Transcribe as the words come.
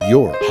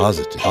your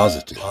positive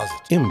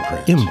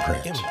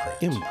imprint.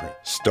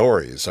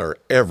 Stories are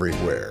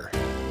everywhere.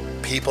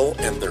 People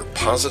and their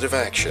positive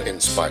action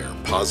inspire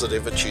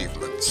positive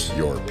achievements.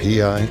 Your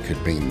PI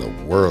could mean the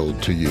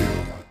world to you.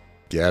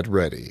 Get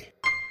ready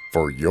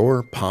for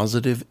your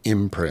positive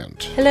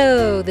imprint.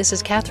 Hello, this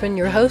is Catherine,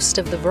 your host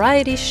of the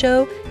variety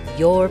show,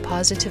 Your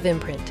Positive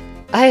Imprint.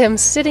 I am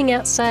sitting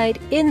outside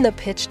in the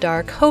pitch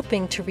dark,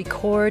 hoping to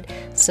record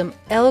some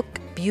elk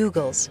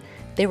bugles.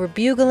 They were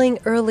bugling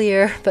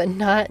earlier, but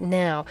not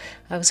now.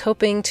 I was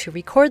hoping to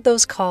record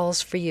those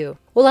calls for you.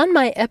 Well, on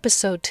my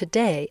episode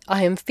today,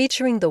 I am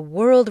featuring the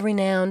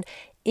world-renowned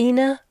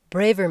Ina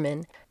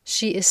Braverman.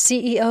 She is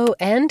CEO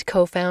and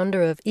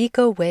co-founder of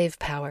Eco Wave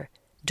Power.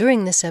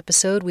 During this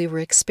episode, we were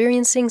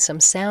experiencing some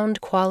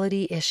sound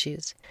quality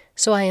issues.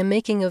 So I am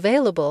making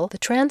available the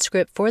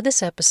transcript for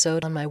this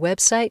episode on my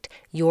website,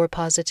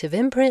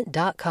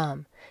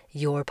 yourpositiveimprint.com.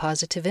 Your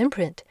Positive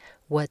Imprint.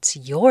 What's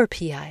your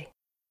PI?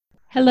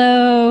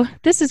 Hello,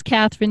 this is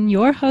Catherine,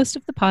 your host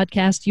of the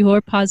podcast, Your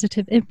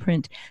Positive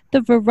Imprint, the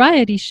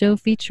variety show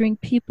featuring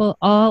people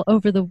all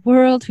over the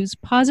world whose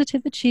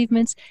positive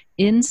achievements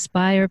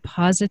inspire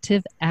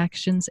positive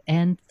actions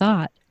and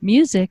thought.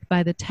 Music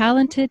by the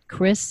talented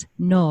Chris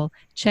Knoll.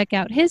 Check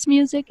out his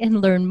music and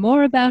learn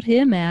more about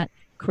him at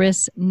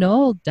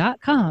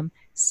chrisknoll.com.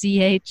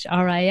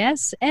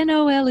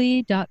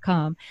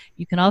 CHRISNOLE.com.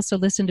 You can also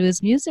listen to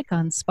his music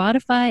on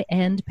Spotify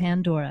and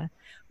Pandora.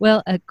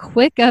 Well, a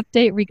quick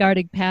update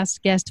regarding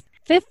past guest,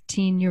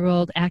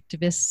 15-year-old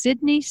activist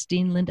Sydney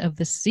Steenland of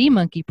the Sea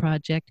Monkey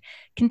Project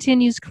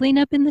continues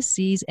cleanup in the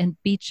seas and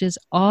beaches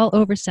all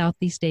over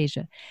Southeast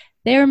Asia.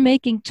 They're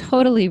making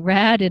totally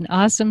rad and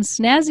awesome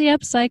snazzy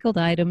upcycled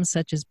items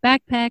such as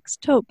backpacks,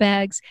 tote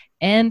bags,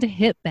 and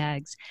hip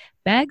bags.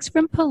 Bags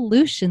from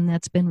pollution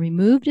that's been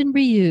removed and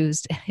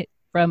reused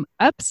from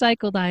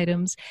upcycled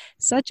items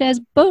such as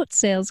boat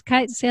sails,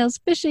 kite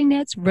sails, fishing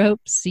nets,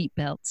 ropes, seat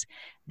belts.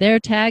 Their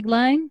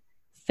tagline,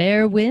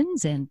 fair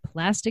winds and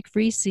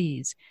plastic-free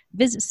seas.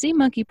 Visit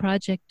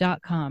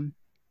SeaMonkeyProject.com.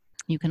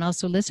 You can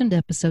also listen to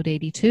episode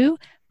 82,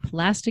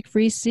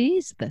 Plastic-Free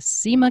Seas, the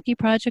Sea Monkey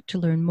Project, to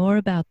learn more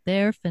about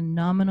their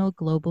phenomenal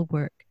global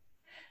work.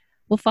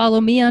 Well, follow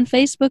me on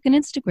Facebook and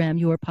Instagram,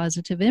 Your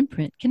Positive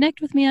Imprint.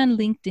 Connect with me on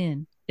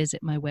LinkedIn.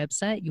 Visit my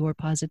website,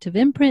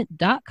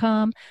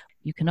 yourpositiveimprint.com.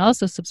 You can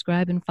also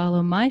subscribe and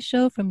follow my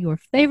show from your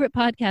favorite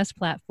podcast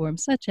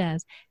platforms such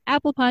as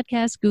Apple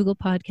Podcasts, Google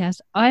Podcasts,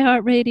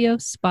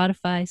 iHeartRadio,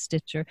 Spotify,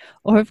 Stitcher,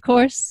 or of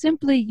course,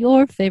 simply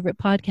your favorite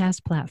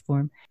podcast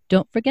platform.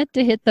 Don't forget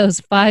to hit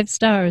those 5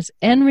 stars.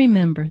 And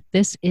remember,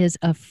 this is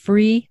a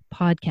free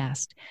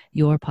podcast.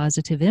 Your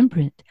Positive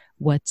Imprint.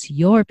 What's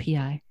your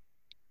PI?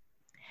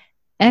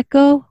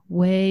 Eco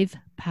Wave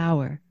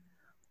Power.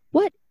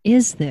 What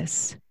is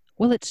this?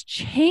 Well, it's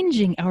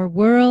changing our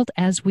world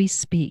as we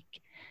speak.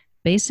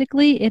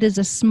 Basically, it is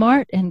a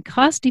smart and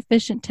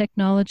cost-efficient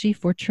technology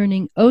for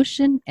turning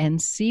ocean and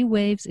sea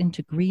waves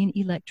into green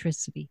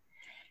electricity.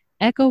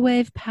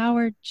 EcoWave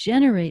Power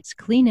generates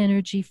clean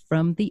energy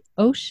from the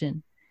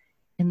ocean,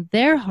 and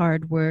their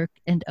hard work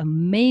and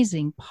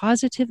amazing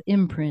positive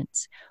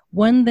imprints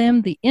won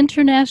them the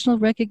international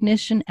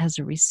recognition as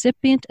a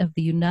recipient of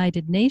the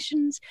United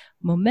Nations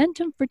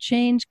Momentum for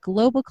Change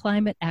Global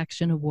Climate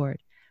Action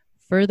Award.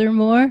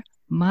 Furthermore,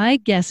 my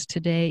guest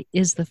today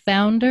is the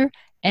founder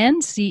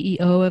and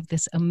CEO of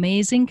this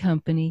amazing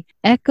company,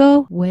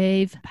 Eco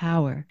Wave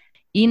Power.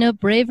 Ina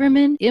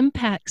Braverman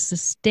impacts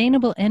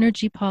sustainable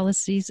energy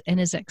policies and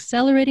is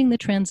accelerating the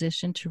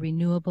transition to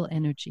renewable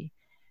energy.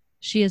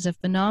 She is a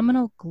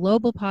phenomenal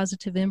global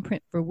positive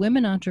imprint for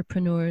women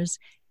entrepreneurs,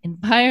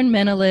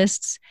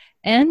 environmentalists,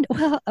 and,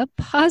 well, a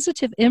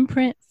positive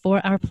imprint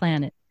for our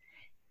planet.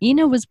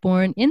 Ina was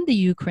born in the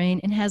Ukraine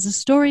and has a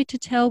story to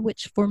tell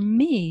which, for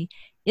me,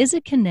 is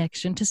a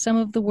connection to some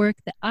of the work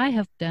that I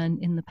have done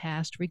in the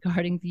past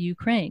regarding the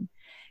Ukraine.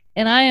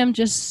 And I am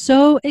just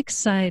so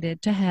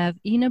excited to have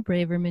Ina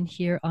Braverman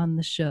here on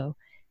the show.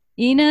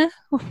 Ina,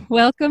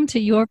 welcome to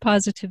Your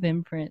Positive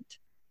Imprint.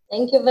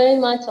 Thank you very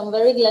much. I'm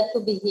very glad to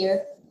be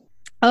here.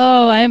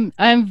 Oh,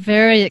 I'm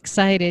very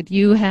excited.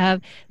 You have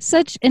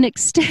such an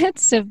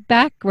extensive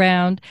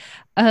background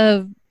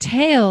of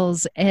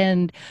tales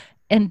and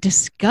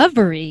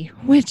discovery,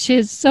 which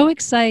is so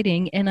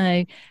exciting, and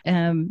I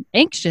am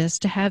anxious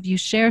to have you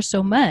share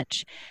so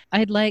much.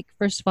 I'd like,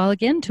 first of all,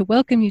 again, to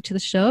welcome you to the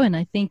show, and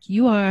I think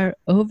you are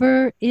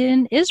over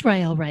in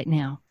Israel right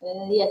now.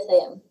 Yes, I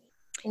am,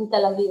 in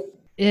Tel Aviv.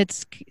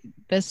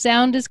 The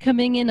sound is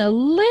coming in a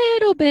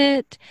little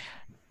bit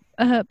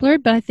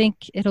blurred, but I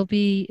think it'll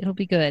be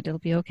good. It'll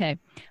be okay.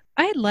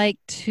 I'd like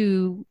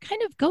to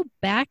kind of go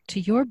back to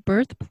your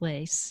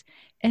birthplace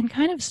and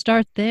kind of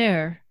start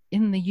there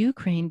in the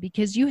Ukraine,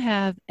 because you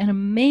have an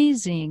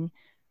amazing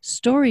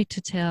story to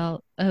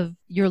tell of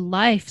your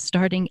life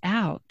starting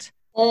out.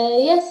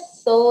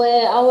 Yes, so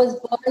I was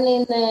born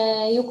in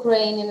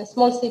Ukraine, in a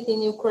small city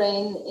in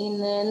Ukraine in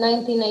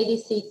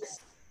 1986.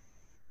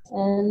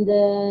 And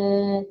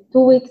 2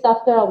 weeks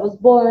after I was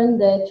born,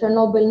 the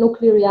Chernobyl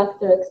nuclear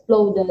reactor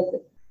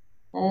exploded.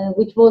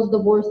 which was the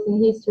worst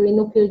in history,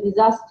 nuclear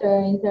disaster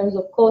in terms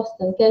of cost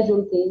and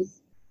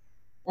casualties.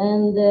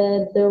 And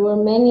there were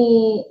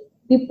many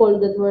people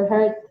that were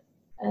hurt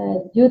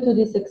due to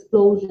this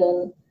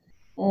explosion.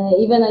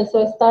 Even I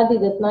saw a study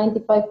that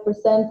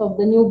 95% of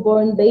the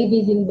newborn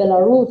babies in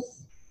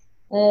Belarus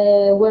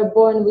were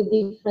born with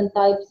different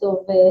types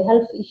of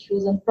health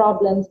issues and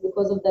problems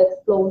because of the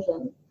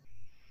explosion.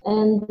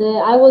 And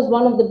I was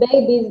one of the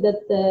babies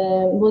that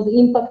was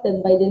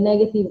impacted by the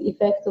negative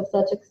effects of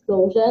such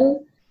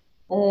explosion.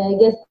 I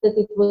guess that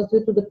it was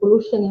due to the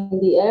pollution in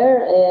the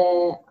air.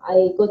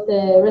 I got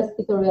a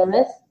respiratory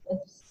arrest,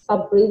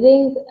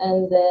 sub-breathing,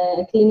 and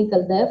a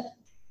clinical death.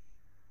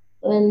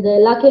 And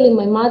luckily,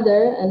 my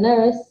mother, a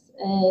nurse,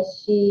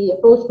 she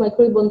approached my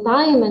crib on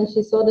time, and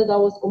she saw that I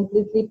was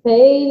completely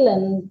pale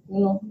and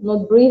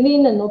not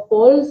breathing and no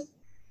pulse.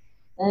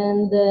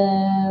 And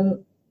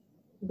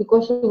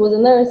because she was a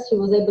nurse, she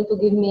was able to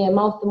give me a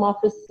mouth-to-mouth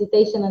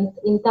resuscitation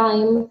in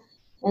time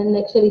and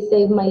actually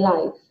save my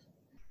life.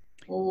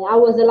 I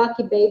was a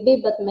lucky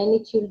baby, but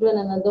many children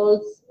and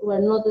adults were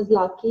not as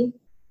lucky,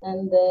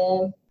 and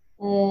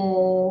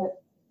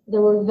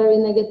there was very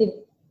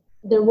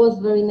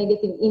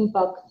negative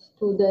impact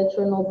to the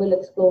Chernobyl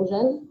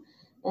explosion.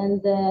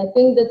 And I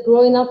think that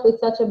growing up with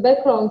such a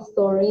background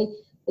story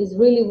is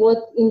really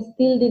what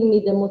instilled in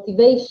me the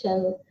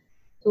motivation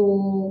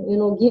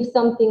to give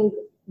something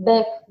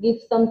back,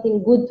 give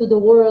something good to the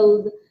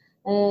world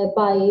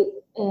by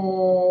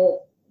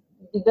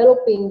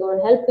developing or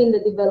helping the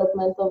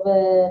development of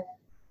a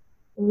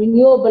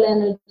renewable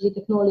energy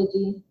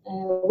technology,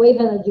 wave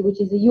energy, which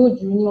is a huge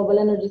renewable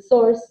energy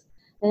source,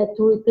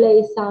 to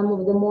replace some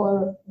of the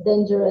more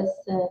dangerous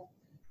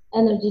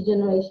energy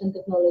generation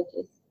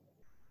technologies.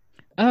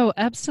 Oh,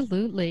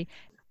 absolutely.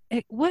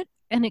 What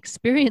an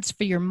experience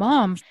for your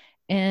mom.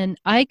 And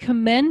I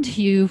commend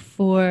you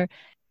for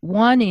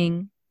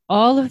wanting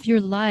all of your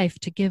life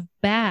to give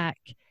back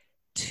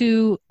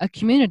to a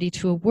community,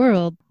 to a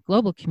world.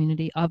 Global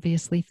community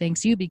obviously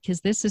thanks you,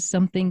 because this is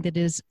something that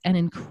is an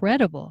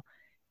incredible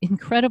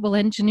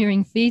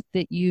engineering feat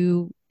that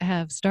you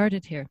have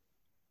started here.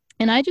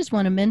 And I just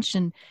want to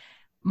mention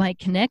my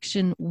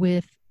connection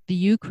with the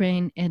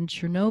Ukraine and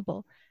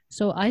Chernobyl.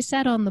 So I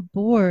sat on the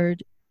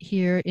board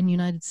here in the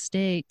United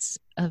States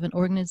of an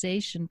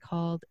organization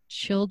called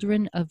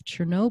Children of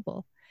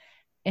Chernobyl.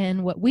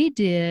 And what we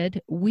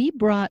did, we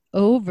brought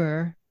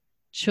over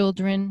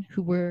children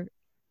who were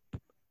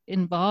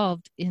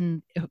involved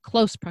in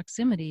close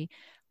proximity,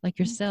 like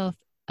yourself,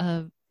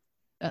 of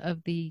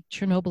the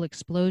Chernobyl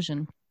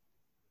explosion.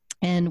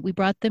 And we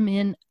brought them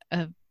in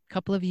a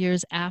couple of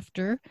years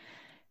after,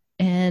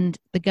 and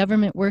the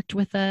government worked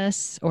with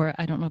us, or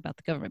I don't know about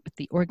the government, but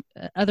the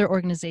other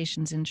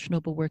organizations in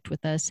Chernobyl worked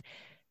with us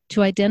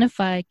to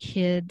identify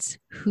kids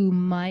who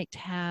might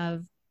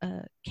have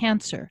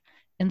cancer.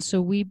 And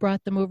so we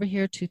brought them over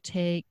here to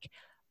take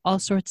all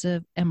sorts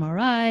of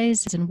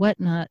MRIs and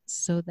whatnot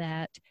so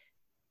that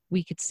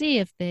we could see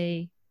if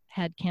they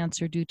had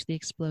cancer due to the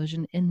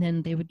explosion, and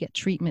then they would get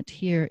treatment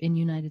here in the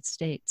United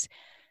States.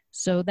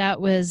 So that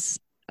was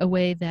a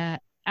way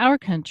that our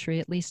country,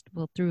 at least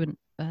through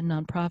a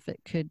nonprofit,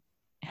 could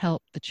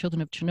help the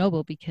children of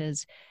Chernobyl,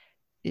 because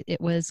it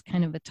was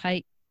kind of a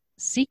tight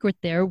secret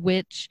there,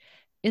 which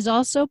is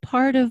also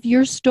part of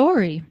your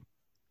story,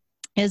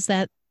 is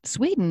that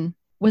Sweden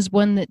was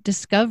one that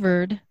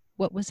discovered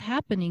what was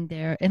happening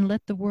there and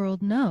let the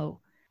world know.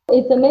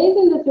 It's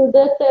amazing that you're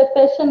that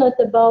passionate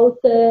about,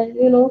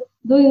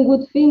 doing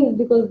good things,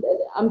 because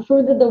I'm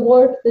sure that the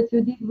work that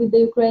you did with the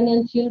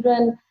Ukrainian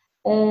children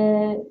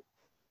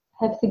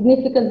have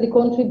significantly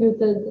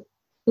contributed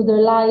to their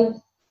lives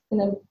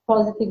in a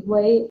positive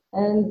way.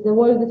 And the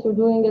work that you're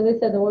doing, as I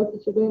said, the work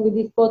that you're doing with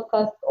this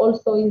podcast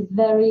also is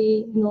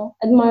very,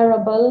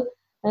 admirable.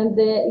 And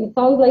it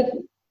sounds like,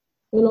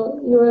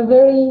 you're a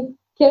very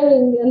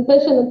caring and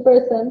passionate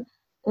person.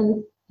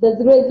 And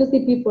that's great to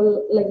see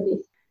people like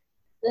this.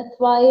 That's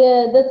why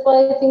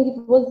I think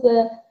it was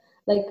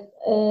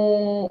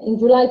in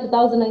July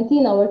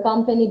 2019, our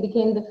company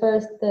became the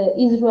first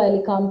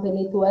Israeli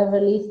company to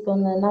ever list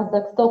on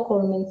Nasdaq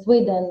Stockholm in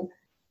Sweden.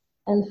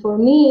 And for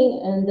me,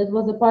 and that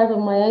was a part of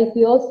my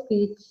IPO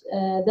speech,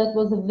 that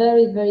was a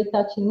very, very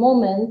touching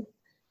moment,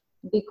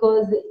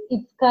 because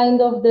it's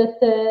kind of that,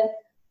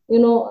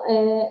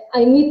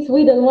 I meet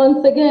Sweden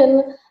once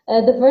again.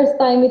 The first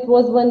time it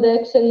was when they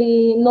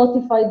actually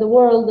notified the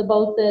world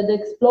about the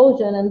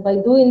explosion, and by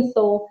doing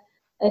so,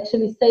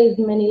 actually saved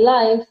many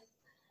lives.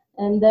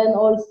 And then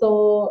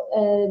also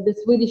the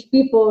Swedish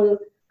people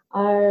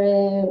are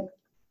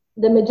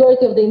the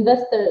majority of the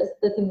investors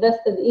that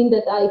invested in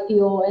that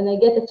IPO, and I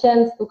get a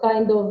chance to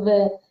kind of,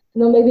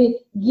 maybe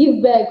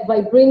give back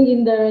by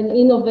bringing there an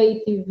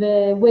innovative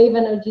wave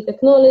energy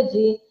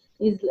technology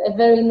is a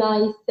very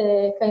nice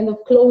kind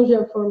of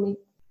closure for me.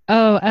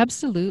 Oh,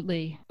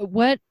 absolutely.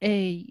 What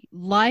a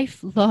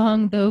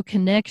lifelong, though,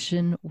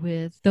 connection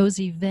with those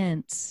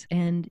events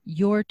and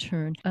your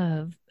turn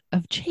of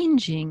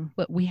changing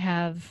what we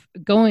have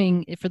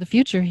going for the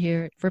future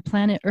here for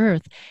planet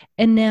Earth.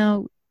 And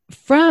now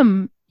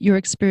from your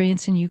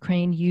experience in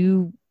Ukraine,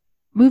 you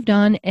moved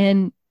on,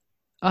 and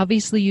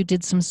obviously you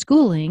did some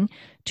schooling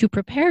to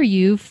prepare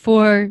you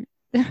for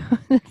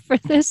for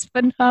this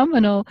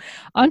phenomenal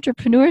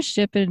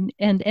entrepreneurship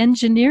and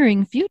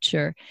engineering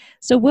future.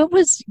 So what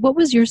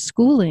was your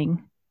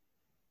schooling?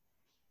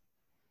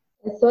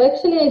 So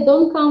actually, I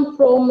don't come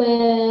from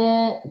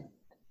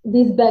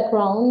this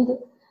background.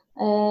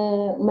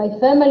 My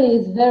family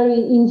is very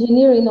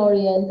engineering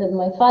oriented.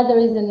 My father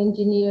is an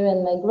engineer,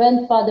 and my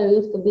grandfather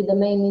used to be the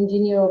main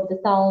engineer of the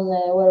town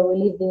where we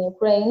lived in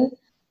Ukraine.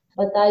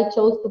 But I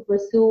chose to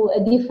pursue a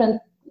different,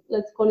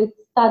 let's call it,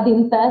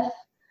 studying path.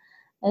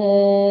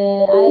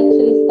 I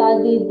actually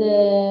studied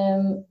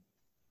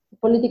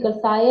political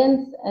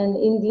science and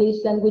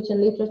English language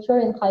and literature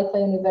in Haifa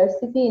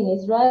University in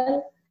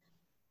Israel.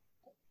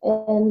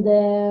 And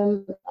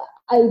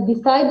I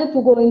decided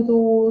to go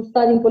into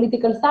studying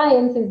political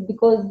sciences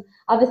because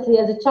obviously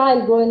as a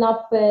child growing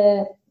up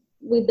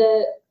with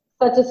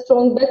such a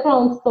strong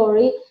background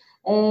story,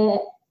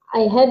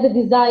 I had the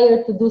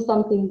desire to do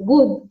something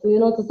good,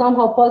 to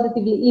somehow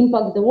positively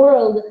impact the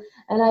world.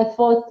 And I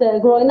thought,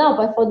 growing up,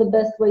 the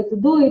best way to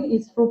do it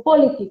is through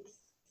politics,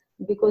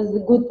 because the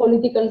good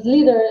political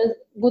leaders,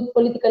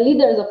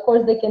 of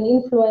course, they can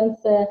influence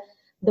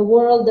the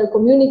world, their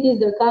communities,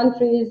 their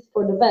countries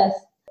for the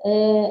best.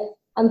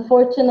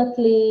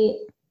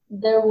 Unfortunately,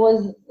 there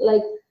was,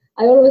 like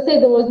I always say,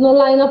 there was no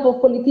lineup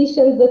of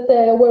politicians that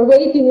were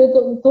waiting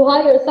to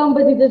hire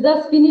somebody that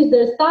just finished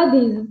their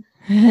studies.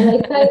 And I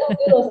kind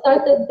of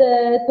started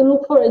to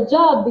look for a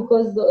job,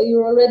 because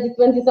you're already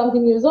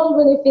 20-something years old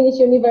when you finish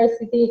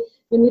university.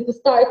 You need to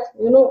start,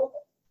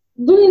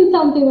 doing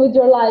something with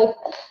your life.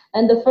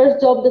 And the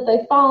first job that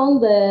I found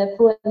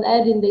through an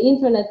ad in the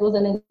internet was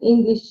an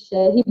English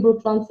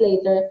Hebrew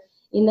translator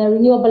in a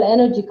renewable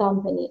energy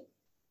company.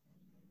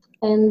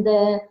 And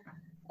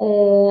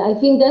I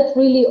think that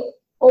really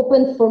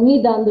opened for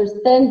me the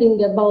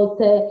understanding about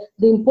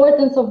the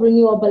importance of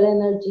renewable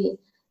energy.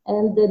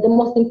 And the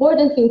most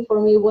important thing for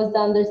me was the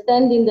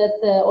understanding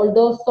that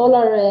although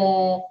solar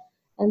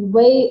and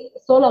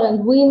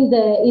wind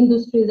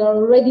industries are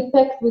already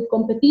packed with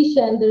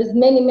competition, there's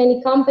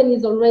many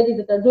companies already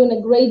that are doing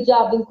a great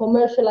job in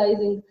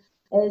commercializing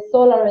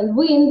solar and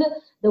wind.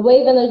 The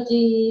wave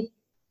energy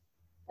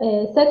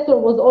sector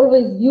was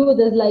always viewed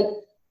as like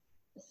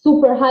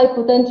super high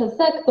potential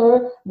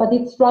sector, but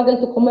it struggled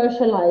to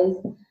commercialize.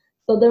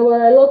 So there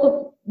were a lot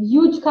of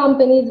huge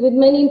companies with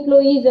many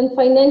employees and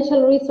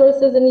financial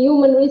resources and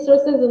human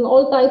resources and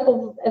all type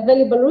of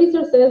available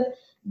resources,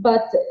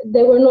 but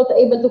they were not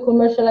able to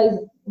commercialize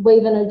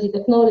wave energy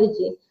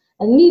technology.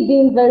 And me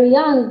being very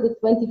young,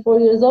 24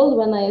 years old,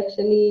 when I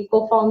actually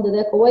co-founded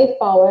Eco Wave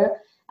Power,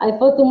 I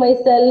thought to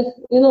myself,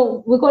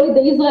 we call it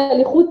the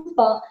Israeli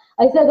chutzpah.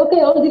 I said,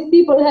 okay, all these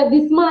people have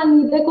this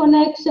money, the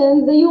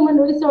connections, the human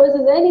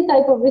resources, any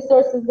type of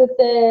resources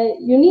that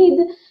you need,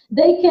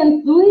 they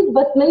can't do it,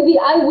 but maybe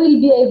I will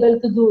be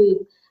able to do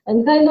it.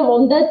 And kind of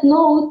on that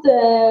note,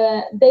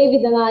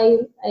 David and I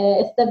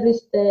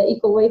established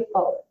Eco Wave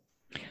Power.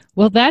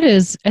 Well, that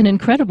is an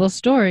incredible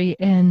story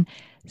and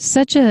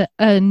such a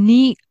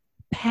neat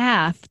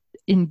path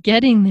in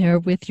getting there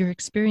with your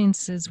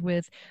experiences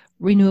with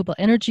renewable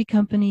energy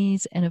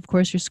companies and, of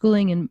course, your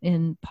schooling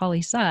in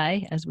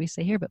poli-sci, as we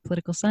say here, but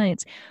political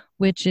science,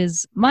 which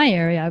is my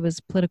area. I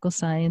was political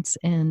science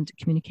and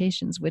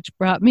communications, which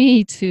brought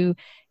me to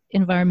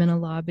environmental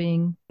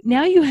lobbying.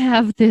 Now you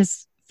have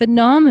this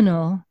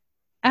phenomenal,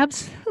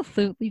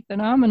 absolutely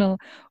phenomenal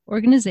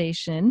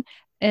organization.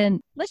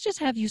 And let's just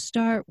have you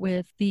start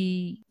with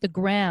the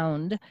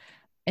ground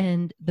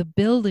and the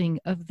building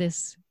of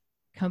this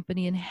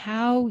company and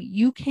how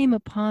you came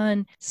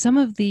upon some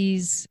of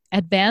these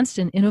advanced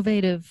and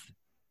innovative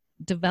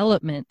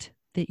development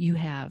that you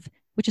have,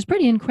 which is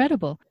pretty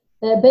incredible.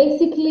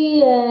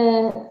 Basically,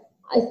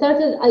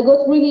 I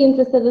got really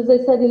interested, as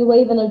I said, in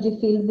wave energy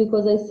field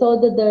because I saw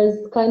that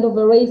there's kind of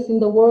a race in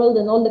the world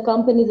and all the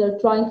companies are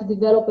trying to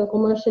develop a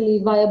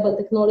commercially viable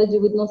technology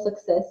with no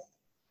success.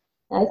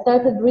 I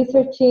started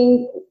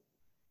researching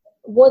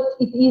what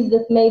it is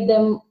that made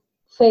them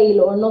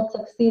fail or not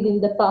succeed in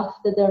the path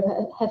that they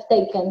have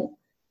taken.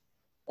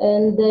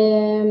 And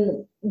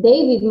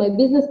David, my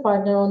business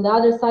partner on the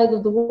other side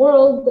of the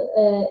world,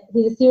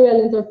 he's a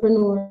serial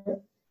entrepreneur.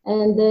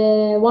 And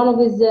one of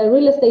his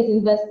real estate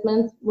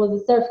investments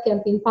was a surf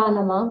camp in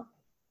Panama.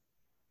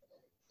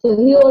 So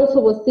he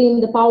also was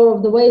seeing the power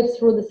of the waves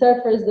through the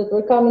surfers that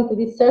were coming to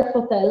this surf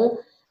hotel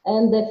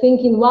and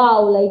thinking,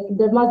 wow, like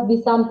there must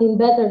be something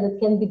better that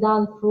can be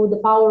done through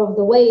the power of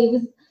the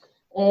waves.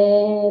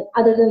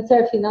 Other than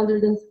surfing, other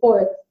than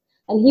sports.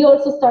 And he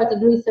also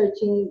started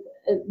researching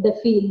the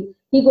field.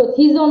 He got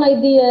his own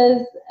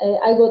ideas,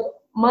 I got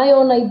my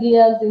own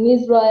ideas in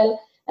Israel,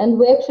 and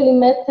we actually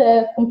met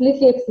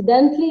completely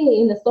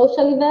accidentally in a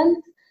social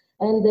event.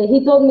 And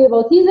he told me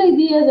about his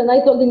ideas, and I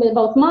told him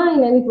about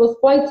mine, and it was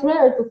quite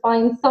rare to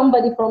find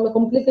somebody from a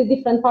completely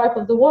different part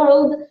of the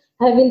world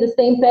having the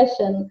same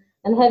passion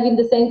and having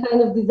the same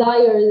kind of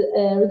desire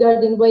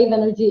regarding wave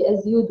energy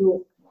as you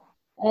do.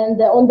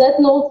 And on that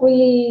note,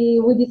 we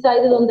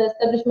decided on the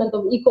establishment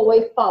of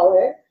EcoWave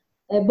Power.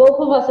 Both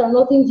of us are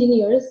not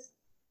engineers,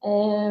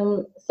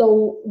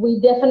 so we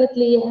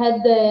definitely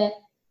had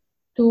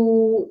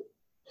to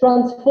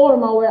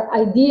transform our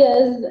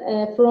ideas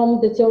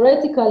from the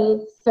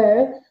theoretical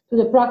sphere to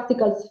the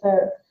practical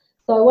sphere.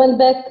 So I went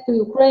back to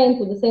Ukraine,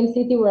 to the same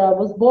city where I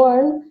was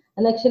born,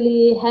 and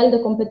actually held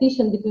a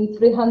competition between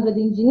 300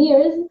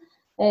 engineers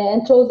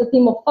and chose a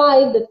team of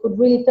 5 that could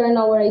really turn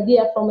our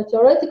idea from a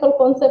theoretical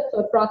concept to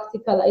a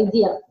practical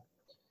idea.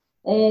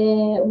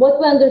 What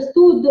we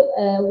understood,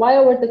 why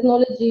our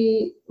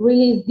technology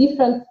really is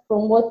different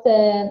from what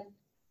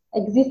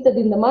existed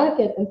in the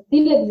market and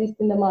still exists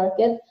in the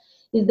market,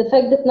 is the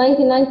fact that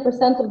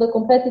 99% of the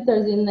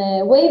competitors in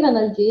wave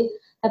energy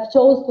have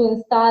chose to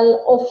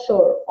install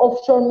offshore.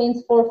 Offshore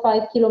means 4 or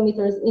 5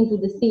 kilometers into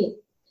the sea.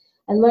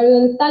 And when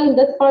you're installing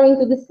that far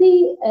into the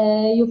sea,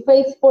 you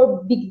face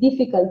 4 big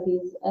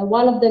difficulties.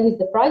 One of them is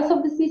the price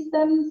of the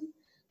systems.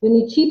 You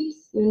need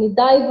ships, you need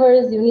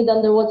divers, you need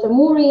underwater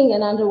mooring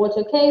and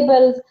underwater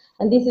cables.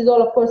 And this is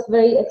all, of course,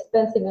 very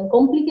expensive and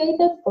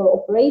complicated for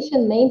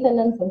operation,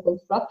 maintenance, and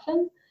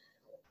construction.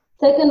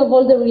 Second of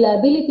all, the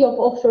reliability of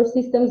offshore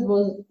systems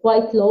was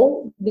quite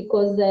low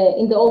because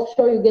in the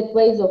offshore you get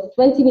waves of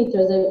 20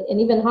 meters and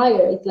even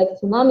higher. It's like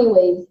tsunami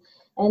waves.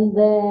 And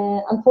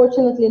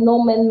unfortunately,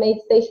 no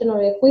man-made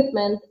stationary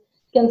equipment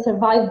can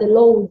survive the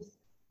loads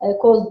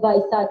caused by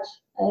such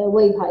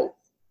wave heights.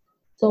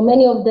 So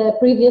many of the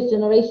previous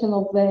generation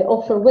of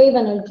offshore wave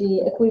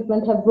energy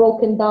equipment have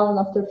broken down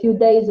after a few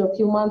days or a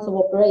few months of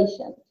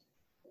operation.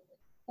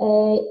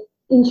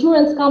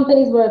 Insurance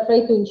companies were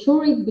afraid to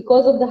insure it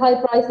because of the high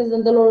prices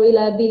and the low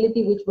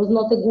reliability, which was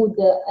not a good,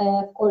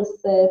 of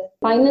course,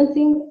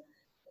 financing.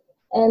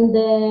 And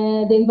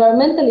the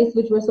environmentalists,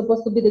 which were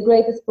supposed to be the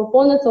greatest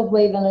proponents of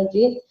wave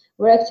energy,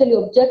 were actually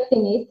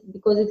objecting it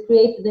because it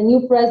created a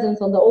new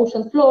presence on the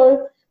ocean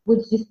floor,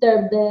 which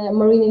disturbed the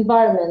marine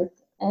environment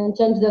and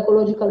changed the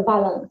ecological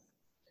balance.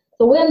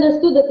 So we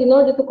understood that in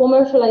order to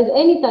commercialize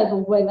any type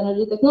of wave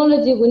energy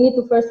technology, we need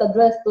to first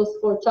address those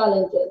 4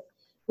 challenges,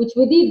 which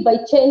we did by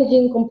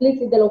changing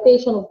completely the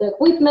location of the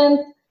equipment.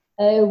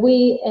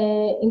 We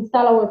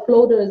install our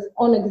floaters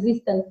on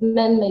existing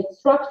man-made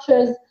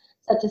structures,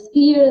 such as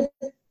piers,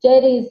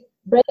 jetties,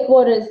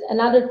 breakwaters, and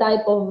other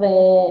type of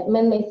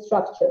man-made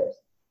structures.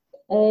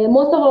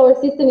 Most of our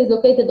system is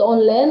located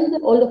on land.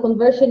 All the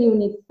conversion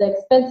units, the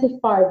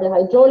expensive part, the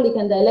hydraulic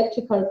and the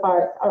electrical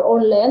part are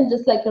on land,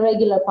 just like a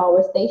regular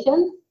power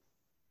station.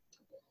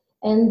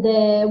 And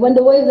when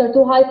the waves are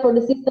too high for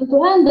the system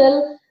to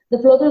handle, the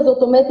floaters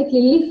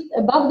automatically lift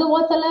above the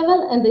water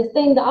level and they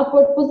stay in the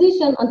upward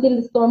position until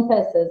the storm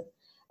passes.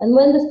 And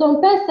when the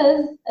storm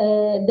passes,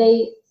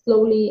 they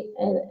slowly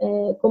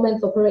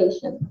commence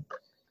operation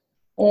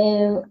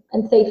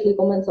and safely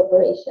commence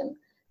operation.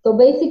 So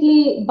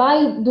basically,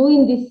 by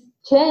doing this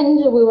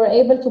change, we were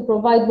able to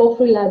provide both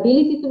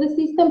reliability to the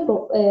system,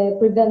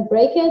 prevent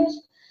breakage.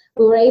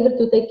 We were able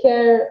to take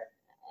care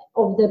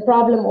of the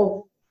problem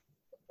of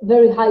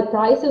very high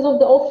prices of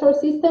the offshore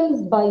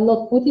systems by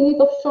not putting it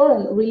offshore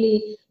and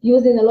really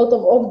using a lot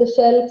of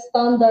off-the-shelf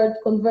standard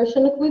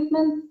conversion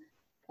equipment.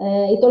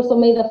 It also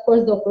made, of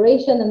course, the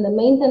operation and the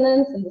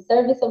maintenance and the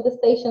service of the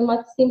station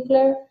much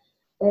simpler.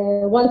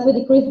 Once we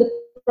decreased the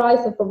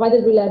price and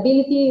provided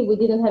reliability, we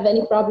didn't have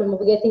any problem of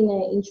getting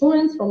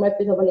insurance from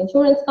reputable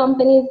insurance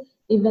companies,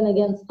 even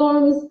against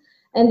storms.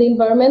 And the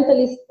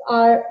environmentalists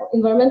are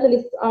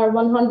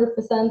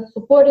 100%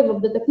 supportive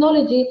of the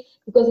technology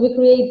because we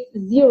create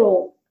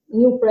 0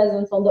 new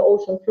presence on the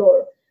ocean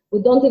floor.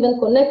 We don't even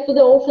connect to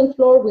the ocean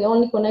floor. We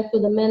only connect to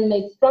the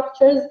man-made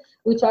structures,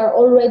 which are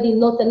already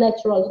not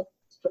natural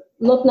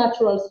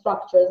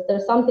structures.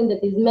 There's something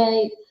that is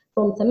made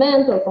from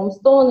cement or from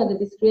stone and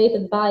that is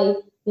created by,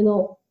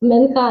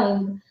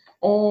 mankind.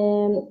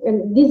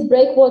 And these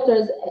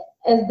breakwaters,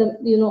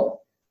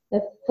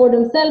 for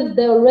themselves,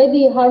 they're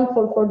already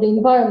harmful for the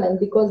environment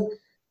because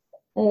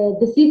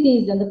the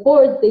cities and the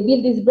ports, they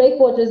build these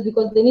breakwaters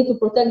because they need to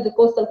protect the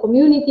coastal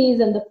communities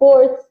and the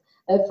ports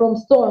from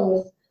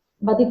storms.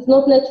 But it's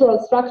not natural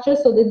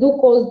structures, so they do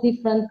cause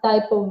different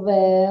type of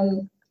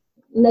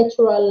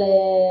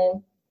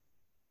natural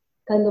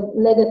kind of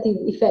negative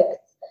effects.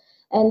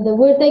 And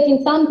we're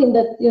taking something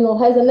that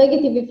has a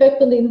negative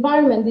effect on the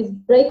environment, these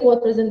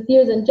breakwaters and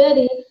piers and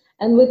jetty,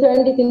 and we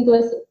turn it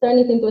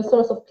into a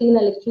source of clean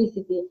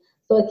electricity.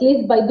 So at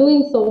least by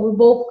doing so, we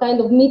both kind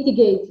of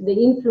mitigate the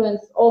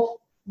influence of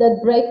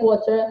that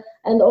breakwater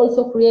and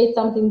also create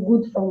something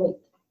good from it.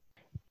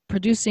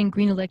 Producing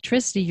green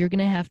electricity, you're going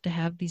to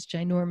have these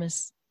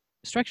ginormous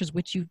structures,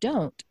 which you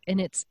don't. And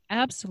it's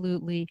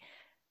absolutely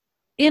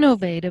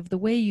innovative the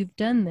way you've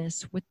done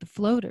this with the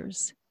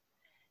floaters.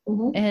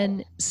 Mm-hmm.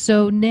 And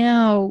so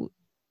now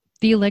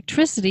the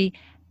electricity,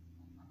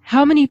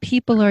 how many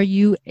people are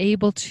you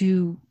able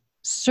to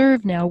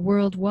serve now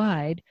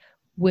worldwide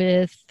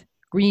with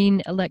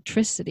green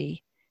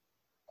electricity?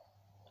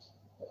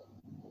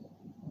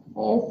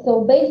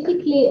 So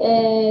basically,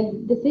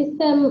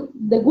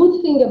 the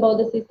good thing about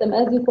the system,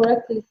 as you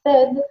correctly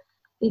said,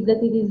 is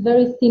that it is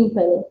very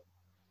simple.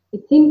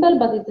 It's simple,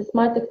 but it's a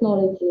smart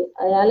technology.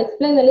 I'll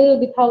explain a little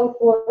bit how it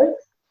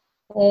works.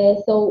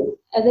 So,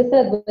 as I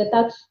said, we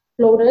attach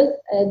floaters,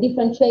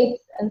 different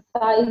shapes and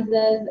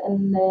sizes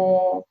and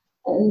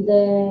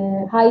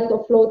the height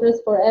of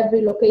floaters for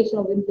every location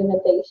of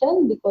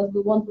implementation, because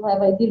we want to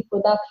have ideal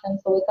production,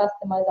 so we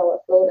customize our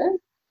floaters.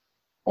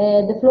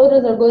 The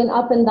floaters are going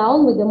up and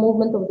down with the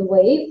movement of the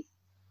waves,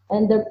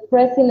 and they're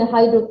pressing a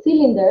hydro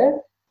cylinder,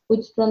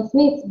 which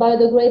transmits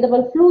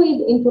biodegradable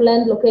fluid into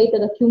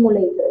land-located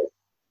accumulators.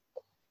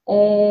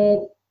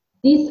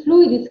 This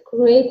fluid is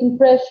creating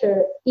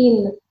pressure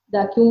in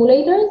the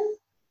accumulators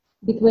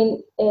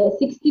between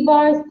 60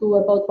 bars to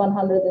about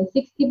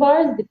 160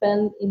 bars,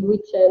 depending in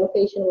which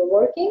location we're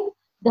working.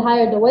 The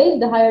higher the wave,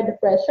 the higher the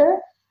pressure.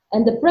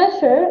 And the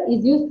pressure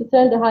is used to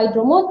turn the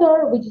hydro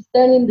motor, which is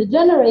turning the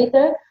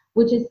generator,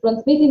 which is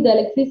transmitting the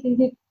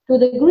electricity to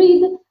the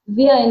grid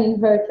via an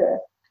inverter.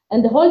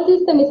 And the whole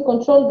system is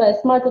controlled by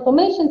a smart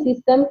automation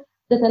system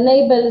that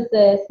enables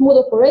smooth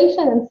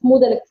operation and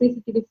smooth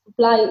electricity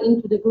supply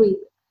into the grid.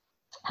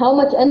 How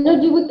much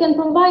energy we can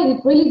provide,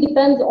 it really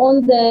depends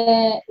on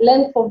the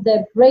length of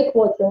the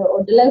breakwater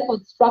or the length of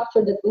the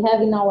structure that we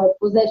have in our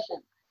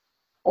possession.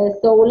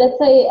 So let's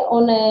say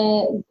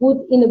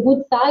in a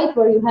good site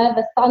where you have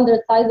a standard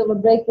size of a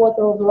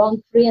breakwater of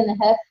around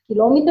 3.5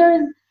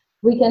 kilometers,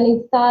 we can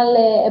install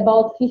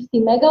about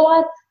 50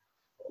 megawatts,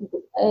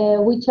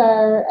 which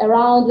are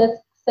around, let's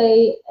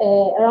say,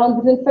 around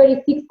between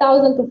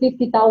 36,000 to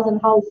 50,000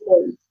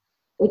 households,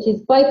 which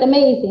is quite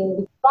amazing.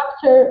 The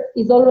structure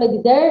is already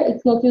there,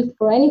 it's not used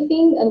for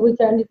anything, and we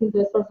turn it into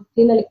a source of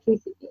clean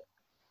electricity.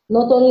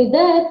 Not only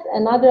that,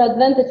 another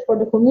advantage for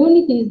the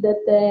communities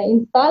that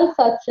install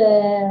such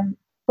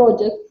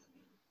projects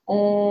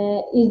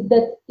is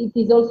that it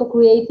is also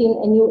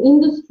creating a new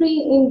industry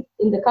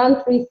in the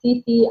country,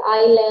 city,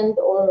 island,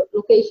 or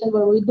location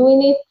where we're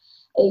doing it.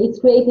 It's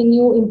creating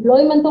new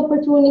employment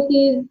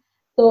opportunities.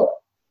 So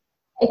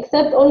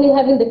except only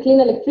having the clean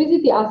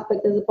electricity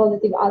aspect as a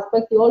positive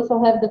aspect, you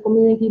also have the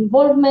community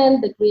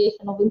involvement, the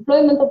creation of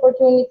employment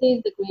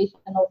opportunities, the creation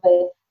of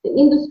the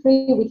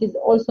industry, which is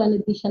also an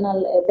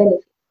additional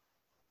benefit.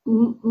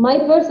 My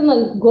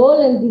personal goal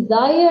and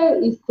desire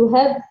is to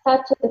have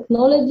such a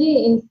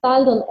technology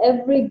installed on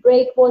every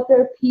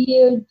breakwater,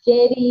 pier,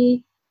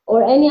 jetty,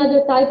 or any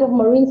other type of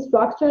marine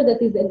structure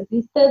that is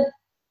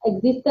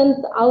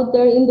existent out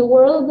there in the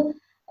world,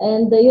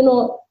 and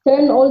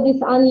turn all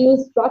these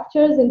unused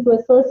structures into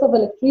a source of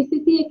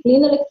electricity.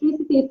 Clean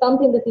electricity is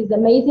something that is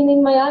amazing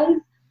in my eyes.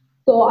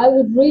 So I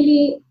would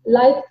really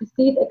like to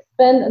see it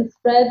expand and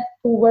spread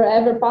to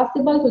wherever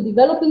possible, to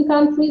developing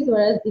countries,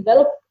 whereas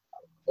developed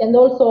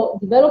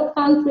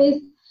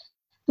countries,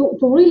 to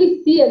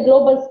really see a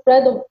global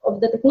spread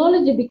of the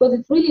technology, because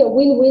it's really a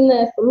win-win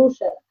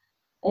solution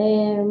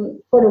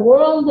for the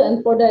world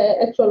and for the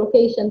actual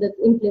location that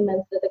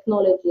implements the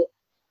technology.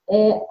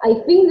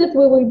 I think that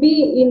we will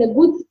be in a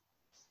good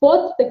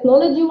spot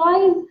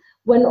technology-wise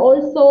when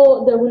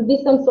also there will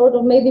be some sort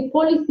of maybe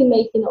policy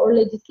making or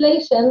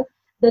legislation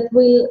that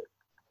will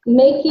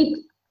make it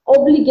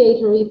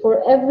obligatory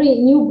for every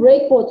new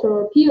breakwater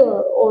or pier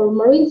or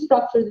marine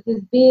structure that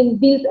is being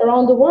built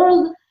around the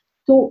world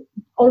to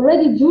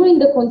already during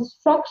the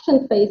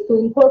construction phase to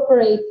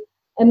incorporate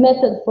a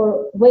method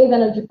for wave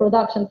energy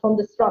production from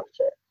the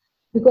structure,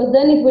 because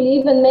then it will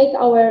even make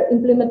our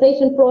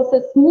implementation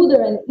process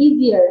smoother and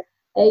easier.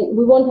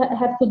 We won't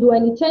have to do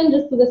any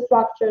changes to the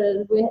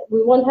structure.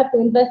 We won't have to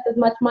invest as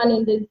much money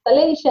in the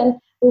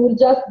installation. We will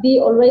just be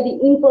already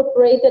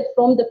incorporated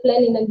from the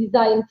planning and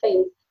design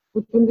phase,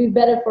 which will be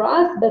better for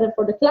us, better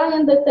for the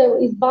client that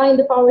is buying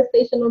the power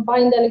station or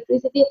buying the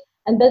electricity,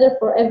 and better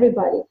for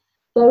everybody.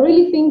 So I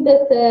really think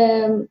that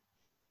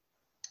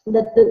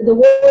the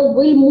world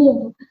will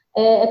move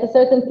at a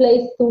certain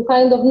place to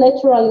kind of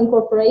natural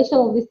incorporation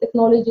of this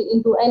technology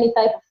into any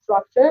type of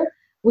structure,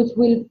 which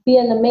will be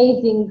an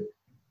amazing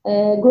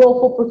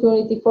growth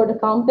opportunity for the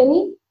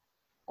company.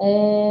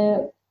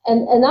 And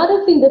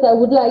another thing that I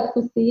would like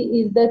to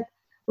see is that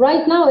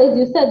right now, as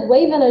you said,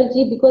 wave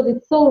energy, because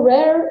it's so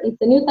rare, it's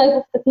a new type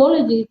of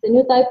technology, it's a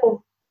new type of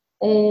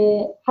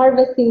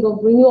harvesting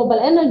of renewable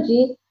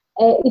energy,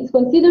 it's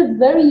considered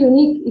very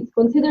unique, it's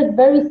considered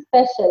very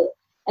special.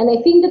 And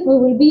I think that we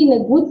will be in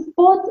a good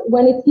spot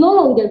when it's no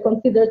longer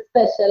considered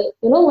special.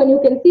 When you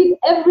can see it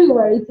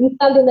everywhere, it's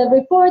installed in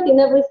every port, in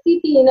every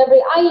city, in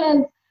every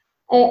island.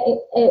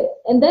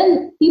 And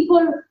then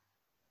people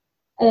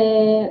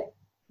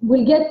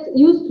will get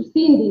used to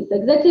seeing this.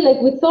 Exactly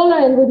like with solar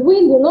and with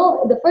wind,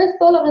 the first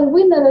solar and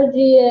wind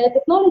energy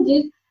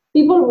technologies,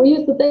 people were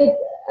used to take,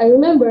 I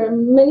remember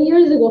many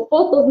years ago,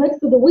 photos next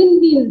to the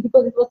windmills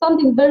because it was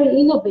something very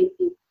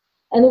innovative.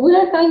 And we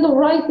are kind of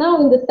right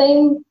now in the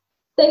same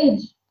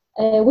stage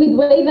with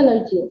wave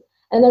energy.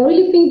 And I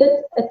really think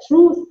that a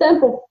true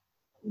step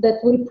that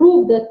will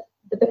prove that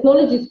the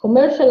technology is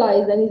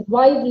commercialized and is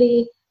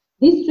widely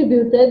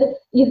distributed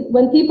is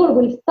when people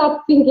will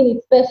stop thinking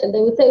it's special. They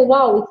will say,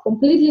 wow, it's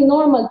completely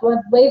normal to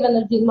have wave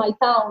energy in my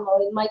town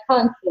or in my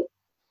country.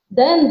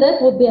 then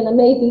that would be an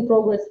amazing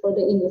progress for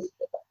the industry.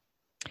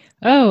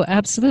 Oh,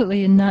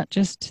 absolutely. And not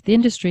just the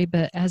industry,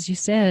 but as you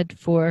said,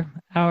 for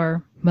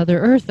our Mother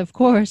Earth, of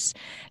course.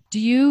 Do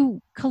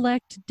you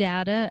collect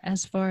data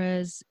as far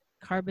as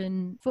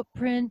carbon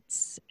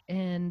footprints,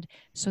 and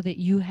so that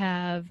you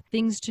have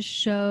things to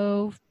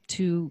show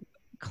to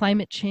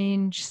climate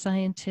change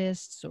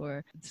scientists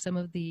or some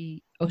of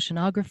the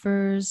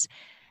oceanographers?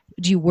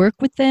 Do you work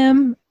with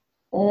them?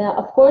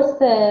 Of course,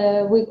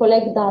 we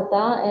collect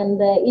data,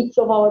 and each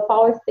of our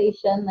power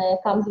station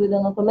comes with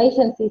an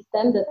automation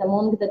system that,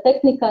 among the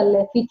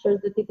technical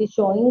features that it is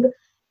showing,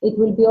 it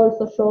will be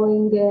also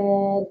showing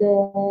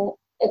the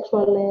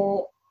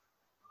actual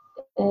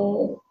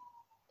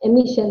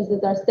emissions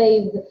that are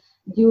saved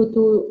due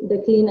to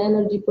the clean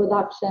energy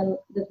production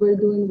that we're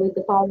doing with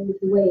the power of the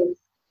waves.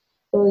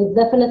 So it's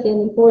definitely an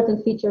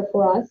important feature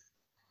for us,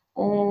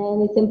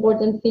 and it's an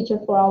important feature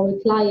for our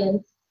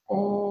clients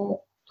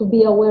to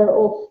be aware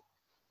of,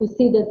 to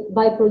see that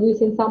by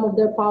producing some of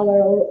their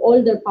power or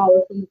all their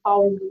power from the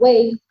power of the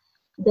waves,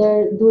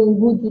 they're doing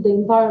good to the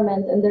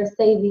environment and they're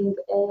saving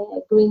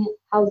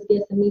greenhouse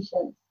gas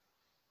emissions.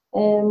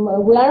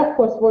 We are, of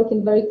course,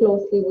 working very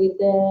closely with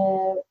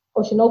the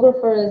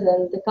oceanographers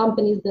and the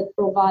companies that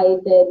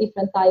provide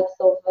different types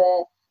of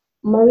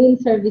marine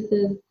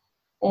services,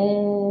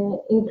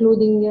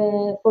 including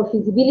for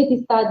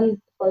feasibility studies.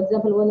 For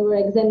example, when we're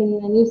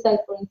examining a new site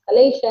for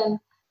installation,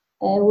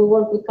 we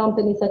work with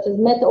companies such as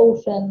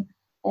MetOcean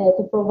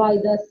to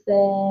provide us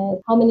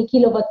how many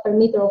kilowatt per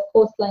meter of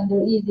coastline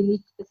there is in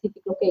each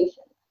specific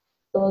location.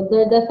 So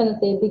they're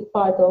definitely a big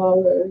part of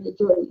our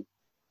journey.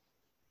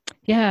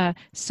 Yeah,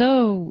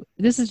 so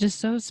this is just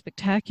so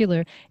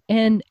spectacular.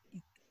 And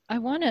I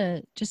want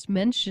to just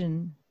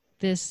mention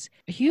this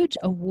huge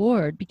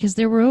award because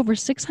there were over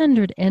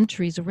 600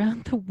 entries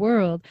around the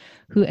world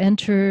who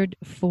entered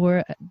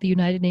for the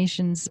United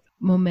Nations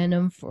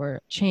Momentum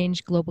for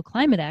Change Global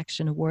Climate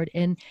Action Award.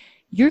 And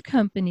your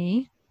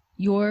company,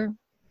 your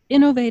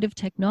innovative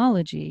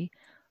technology,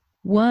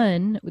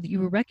 won, you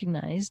were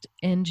recognized,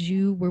 and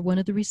you were one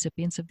of the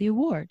recipients of the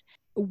award.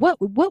 What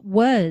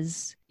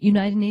was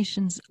United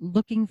Nations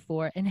looking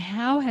for, and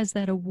how has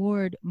that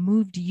award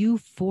moved you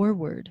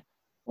forward?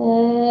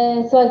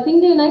 So I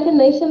think the United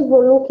Nations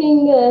were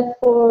looking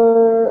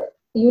for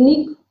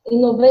unique,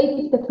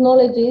 innovative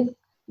technologies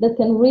that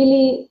can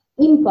really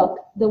impact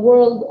the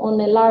world on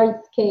a large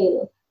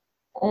scale.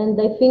 And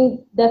I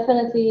think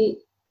definitely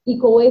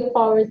EcoWave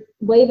Power's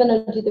wave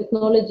energy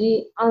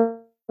technology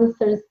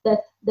answers that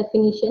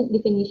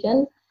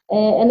definition.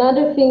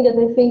 Another thing that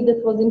I think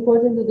that was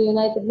important to the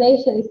United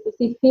Nations is to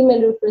see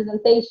female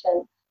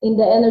representation in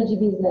the energy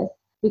business,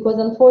 because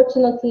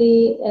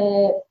unfortunately,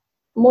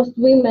 most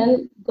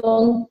women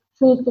don't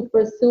choose to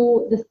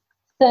pursue the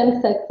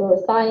STEM sector,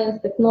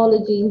 science,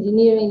 technology,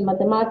 engineering,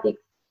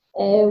 mathematics.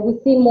 We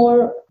see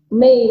more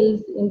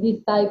males in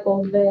this type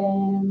of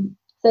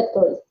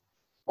sectors.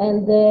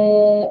 And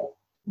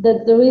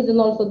that's the reason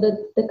also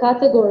that the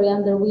category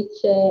under which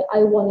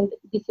I won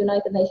this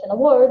United Nations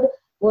award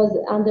was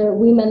under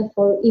Women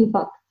for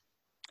Impact.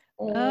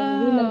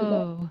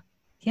 Women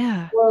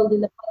yeah. World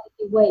in a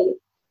positive way.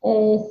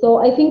 So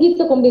I think it's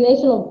a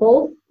combination of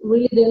both.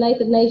 Really, the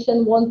United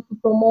Nations wants to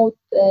promote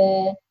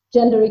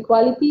gender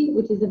equality,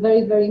 which is a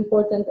very, very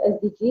important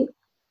SDG.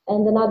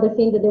 And another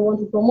thing that they want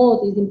to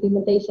promote is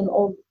implementation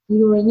of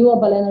new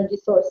renewable energy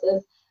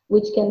sources,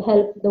 which can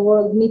help the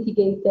world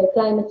mitigate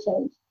climate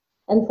change.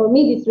 And for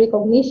me, this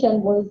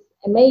recognition was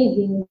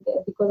amazing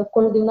because, of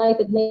course, the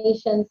United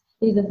Nations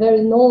is a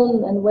very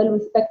known and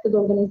well-respected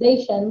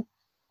organization.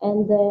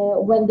 And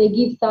when they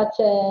give such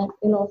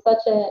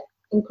a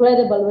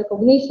incredible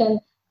recognition,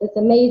 it's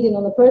amazing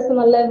on a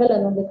personal level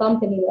and on the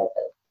company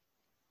level.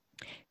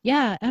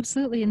 Yeah,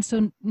 absolutely. And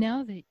so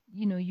now that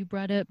you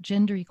brought up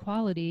gender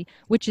equality,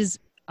 which is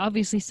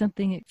obviously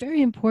something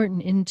very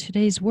important in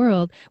today's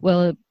world.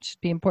 Well, it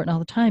should be important all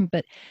the time,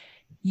 but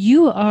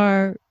you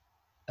are,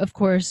 of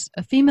course,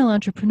 a female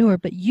entrepreneur,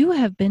 but you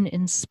have been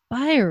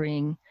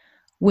inspiring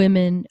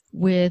women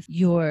with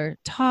your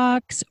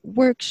talks,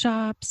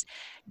 workshops,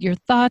 your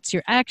thoughts,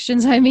 your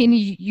actions. I mean,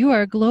 you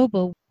are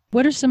global.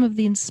 What are some of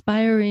the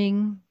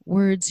inspiring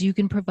words you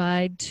can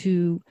provide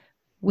to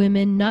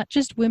women, not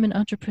just women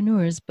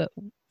entrepreneurs, but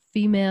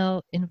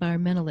female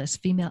environmentalists,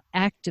 female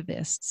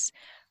activists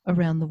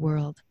around the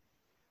world?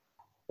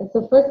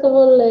 So first of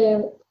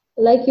all,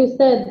 like you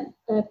said,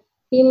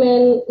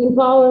 female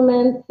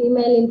empowerment,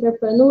 female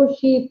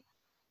entrepreneurship,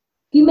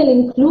 female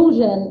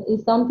inclusion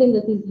is something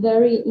that is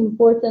very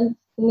important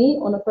to me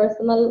on a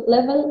personal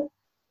level.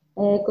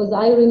 Because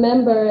I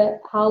remember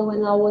how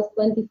when I was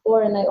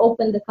 24 and I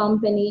opened the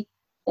company,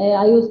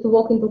 I used to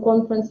walk into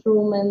conference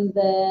room and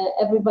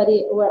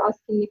everybody were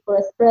asking me for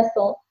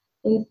espresso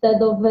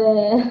instead of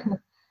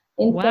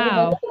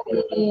wow.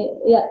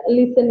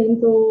 Listening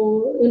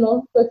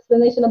to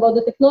explanation about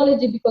the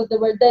technology, because they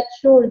were that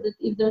sure that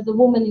if there's a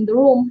woman in the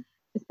room,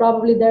 it's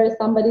probably there is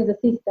somebody's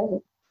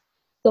assistant.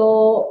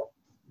 So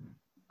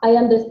I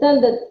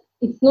understand that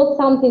it's not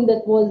something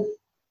that was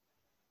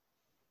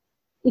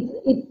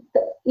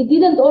it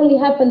didn't only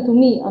happen to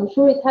me. I'm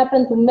sure it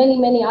happened to many,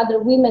 many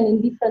other women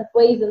in different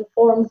ways and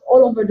forms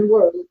all over the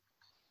world.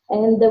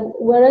 And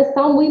whereas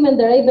some women,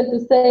 they're able to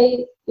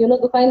say,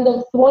 to kind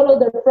of swallow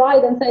their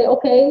pride and say,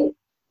 okay,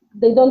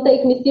 they don't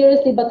take me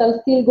seriously, but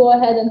I'll still go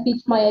ahead and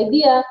pitch my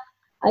idea.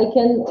 I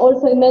can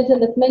also imagine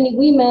that many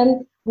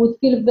women would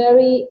feel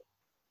very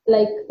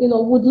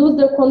would lose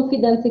their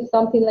confidence if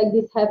something like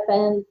this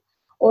happened,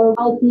 or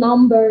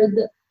outnumbered,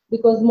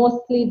 because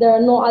mostly there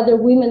are no other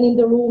women in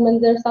the room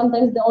and they're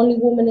sometimes the only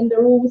woman in the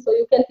room, so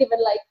you can't even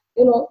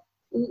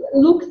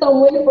look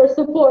somewhere for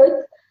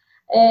support.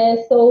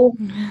 So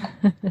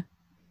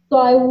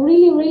I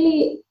really,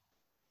 really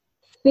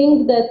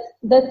think that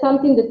that's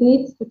something that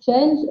needs to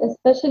change,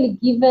 especially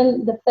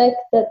given the fact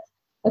that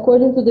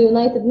according to the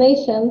United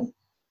Nations,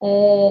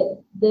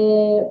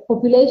 the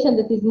population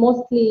that is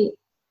mostly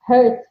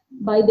hurt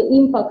by the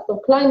impact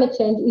of climate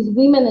change is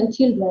women and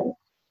children.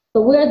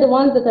 So we're the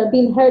ones that are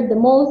being hurt the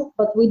most,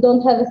 but we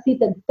don't have a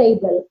seat at the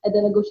table, at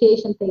the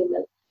negotiation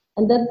table.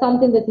 And that's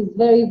something that is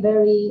very,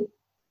 very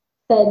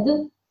sad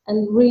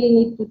and really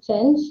needs to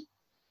change.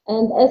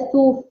 And as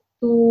to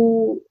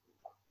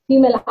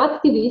female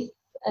activists,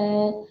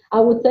 I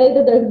would say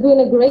that they're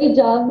doing a great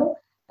job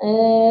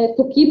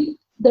to keep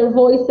their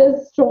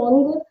voices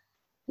strong,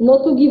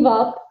 not to give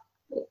up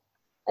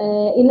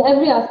in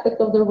every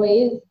aspect of their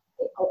ways,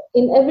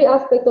 in every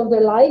aspect of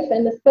their life,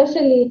 and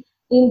especially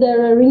in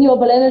their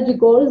renewable energy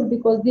goals,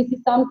 because this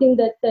is something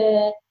that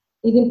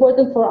is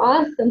important for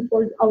us and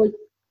for our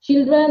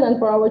children and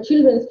for our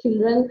children's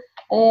children.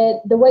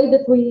 The way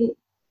that we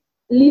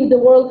live the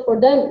world for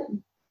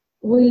them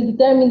will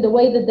determine the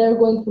way that they're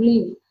going to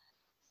live.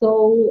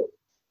 So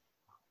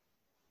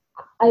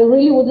I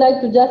really would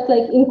like to just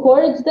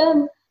encourage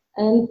them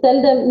and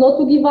tell them not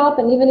to give up,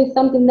 and even if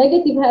something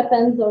negative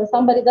happens or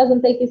somebody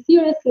doesn't take it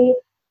seriously,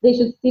 they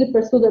should still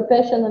pursue their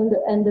passion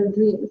and their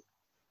dreams.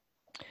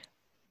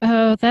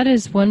 Oh, that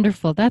is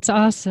wonderful. That's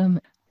awesome.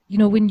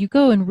 When you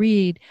go and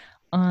read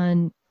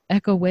on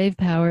Echo Wave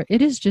Power,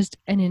 it is just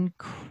an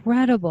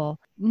incredible,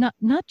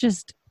 not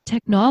just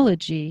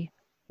technology,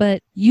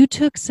 but you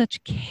took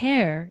such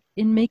care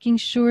in making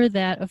sure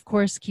that, of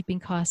course, keeping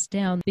costs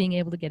down, being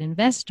able to get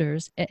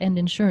investors and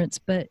insurance,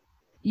 but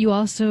you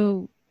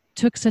also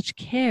took such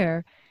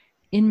care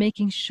in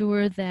making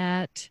sure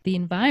that the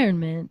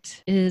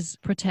environment is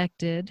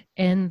protected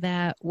and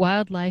that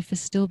wildlife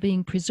is still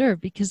being preserved,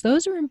 because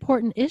those are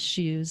important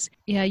issues.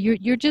 Yeah, your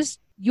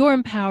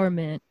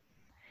empowerment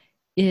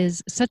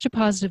is such a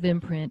positive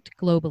imprint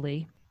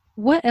globally.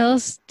 What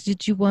else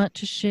did you want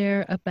to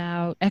share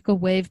about Echo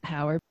Wave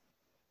Power?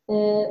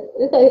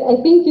 I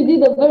think you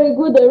did a very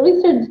good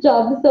research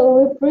job. So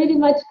we pretty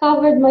much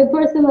covered my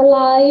personal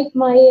life,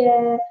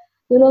 my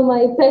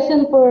my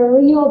passion for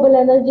renewable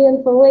energy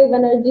and for wave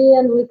energy,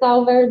 and we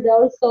covered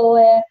also,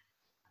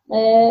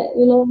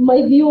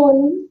 my view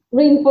on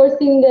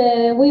reinforcing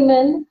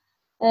women,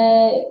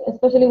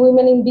 especially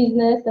women in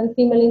business and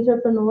female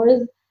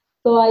entrepreneurs.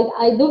 So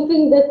I do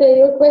think that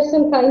your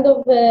question kind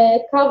of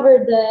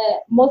covered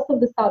most of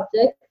the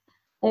subject.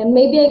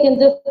 Maybe I can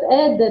just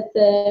add that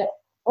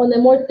on a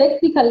more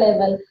technical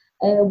level,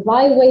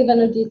 why wave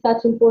energy is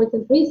such an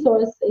important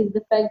resource is the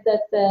fact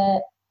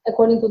that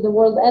according to the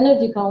World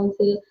Energy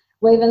Council,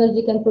 wave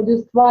energy can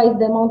produce twice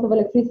the amount of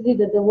electricity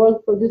that the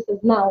world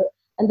produces now,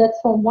 and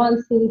that's from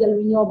one single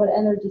renewable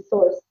energy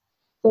source.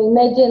 So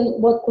imagine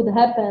what could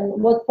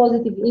happen, what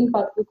positive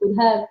impact we could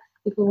have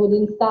if we would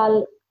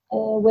install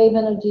wave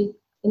energy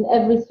in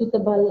every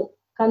suitable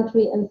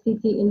country and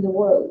city in the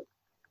world.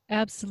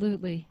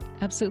 Absolutely.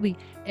 Absolutely.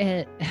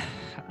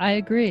 I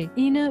agree.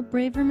 Ina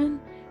Braverman,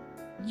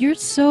 you're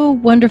so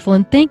wonderful,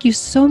 and thank you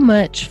so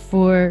much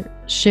for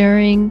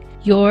sharing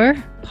your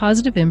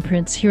positive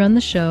imprints here on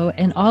the show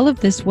and all of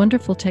this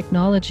wonderful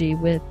technology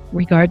with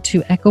regard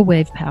to Echo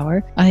Wave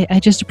Power. I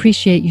just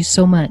appreciate you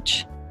so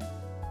much.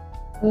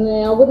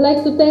 I would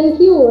like to thank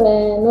you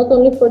not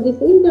only for this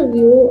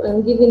interview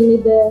and giving me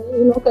the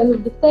kind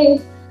of the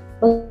stage,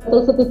 but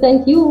also to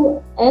thank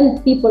you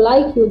and people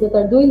like you that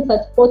are doing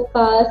such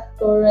podcasts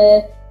or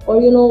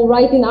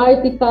writing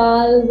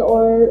articles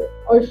or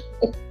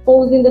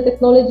exposing the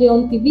technology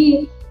on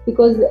TV,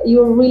 because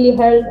you're really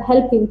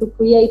helping to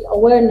create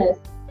awareness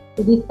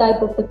to this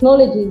type of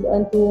technologies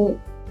and to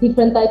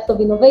different types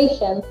of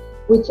innovation,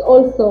 which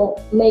also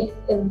makes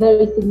a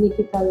very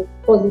significant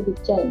positive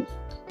change.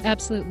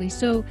 Absolutely.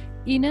 So,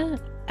 Ina,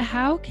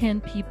 how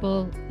can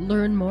people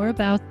learn more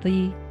about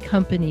the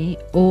company,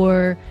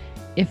 or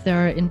if there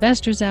are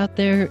investors out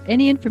there,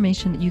 any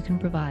information that you can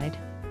provide?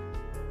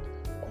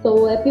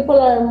 So people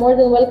are more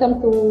than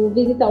welcome to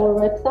visit our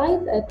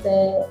website at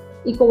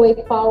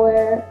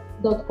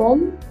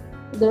ecowavepower.com.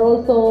 They're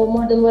also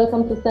more than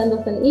welcome to send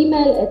us an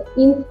email at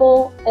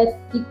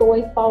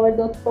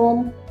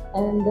info@ecowavepower.com,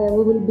 and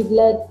we will be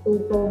glad to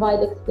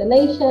provide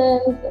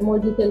explanations, more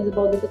details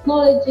about the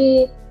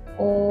technology,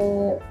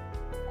 and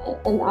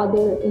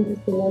other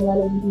interesting and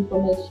relevant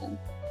information.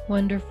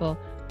 Wonderful.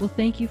 Well,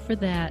 thank you for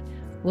that.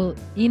 Well,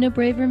 Ina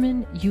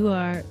Braverman, you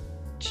are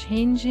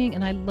changing,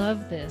 and I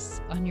love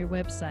this on your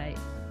website.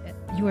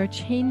 You are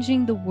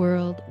changing the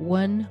world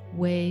one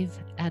wave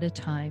at a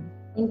time.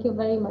 Thank you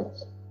very much.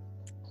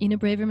 Ina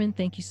Braverman,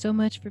 thank you so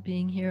much for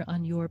being here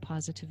on Your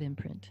Positive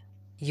Imprint.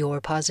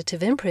 Your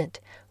Positive Imprint.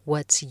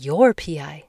 What's your PI?